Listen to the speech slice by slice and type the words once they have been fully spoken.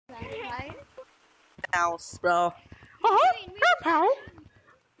Mouse, bro. Hey, pal.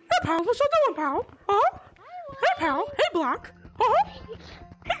 Hey, pal. What's you doing, pal? Hey, pal. Hey, Black.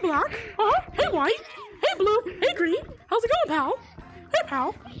 Hey, Black. Hey, White. Hey, Blue. Hey, Green. How's it going, pal? Hey,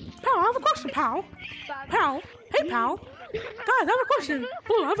 pal. Pal, I have a question, pal. Pal. Hey, pal. Guys, I have a question.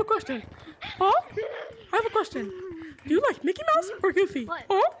 Blue, I have a question. I have a question. Do you like Mickey Mouse or Goofy? What?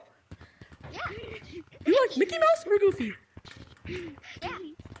 Yeah. Do you like Mickey Mouse or Goofy? Yeah.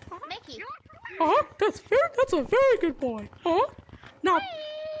 Mickey. That's a very good boy. Now,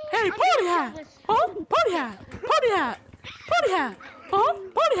 hey, party hat. Party hat. Party hat. Party hat.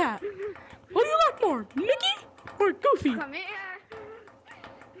 Party hat. What do you like more, Mickey or Goofy? Come here.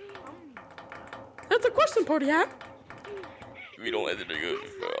 That's a question, party hat. We don't answer the Goofy,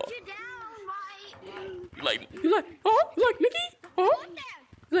 bro. You like You like Mickey?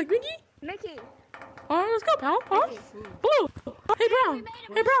 You like Mickey? Mickey. Let's go, pal. Blue. Hey, Brown.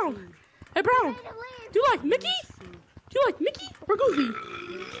 Hey, Brown. Hey, Brown. Do you like Mickey? Do you like Mickey or Goofy?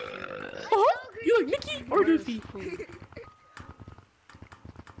 You like Mickey or Goofy?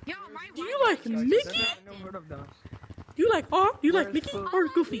 Do you like Mickey? Do you like Mickey or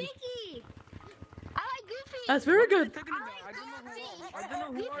Goofy? Mickey. I like Goofy. That's very good. Goofy's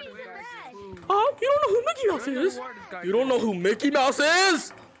the best. You don't know who Mickey Mouse is? You don't know who Mickey Mouse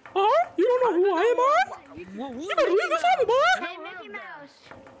is? You don't know who I am? You better leave this on me, boy. Hey, Mickey Mouse.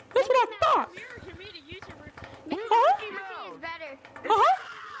 That's what I thought. Mickey is better.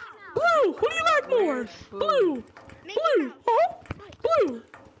 Blue. Who do you like more? Blue. Blue. Blue.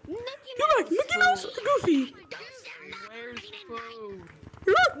 You like Mickey Mouse or Goofy? Where's food?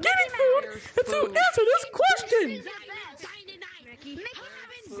 You're not getting food until you answer this question.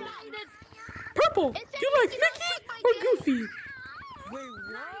 Purple. Do you like Mickey or Goofy? Wait,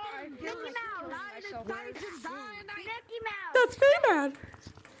 what? Mickey Mouse. Mickey Mouse. That's very bad.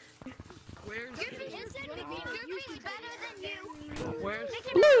 Where's Goofy's better than you. Where's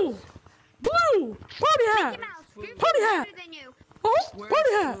Blue. Blue. Party hat. Goofy's Party hat. better than you.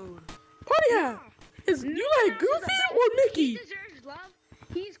 Party hat. Party hat. Is you like Goofy or Mickey?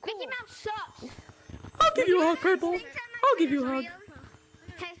 He's cool. Mickey Mouse sucks. I'll give you a hug, Purple. I'll give you a hug.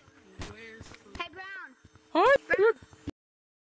 Hey, Brown. Alright.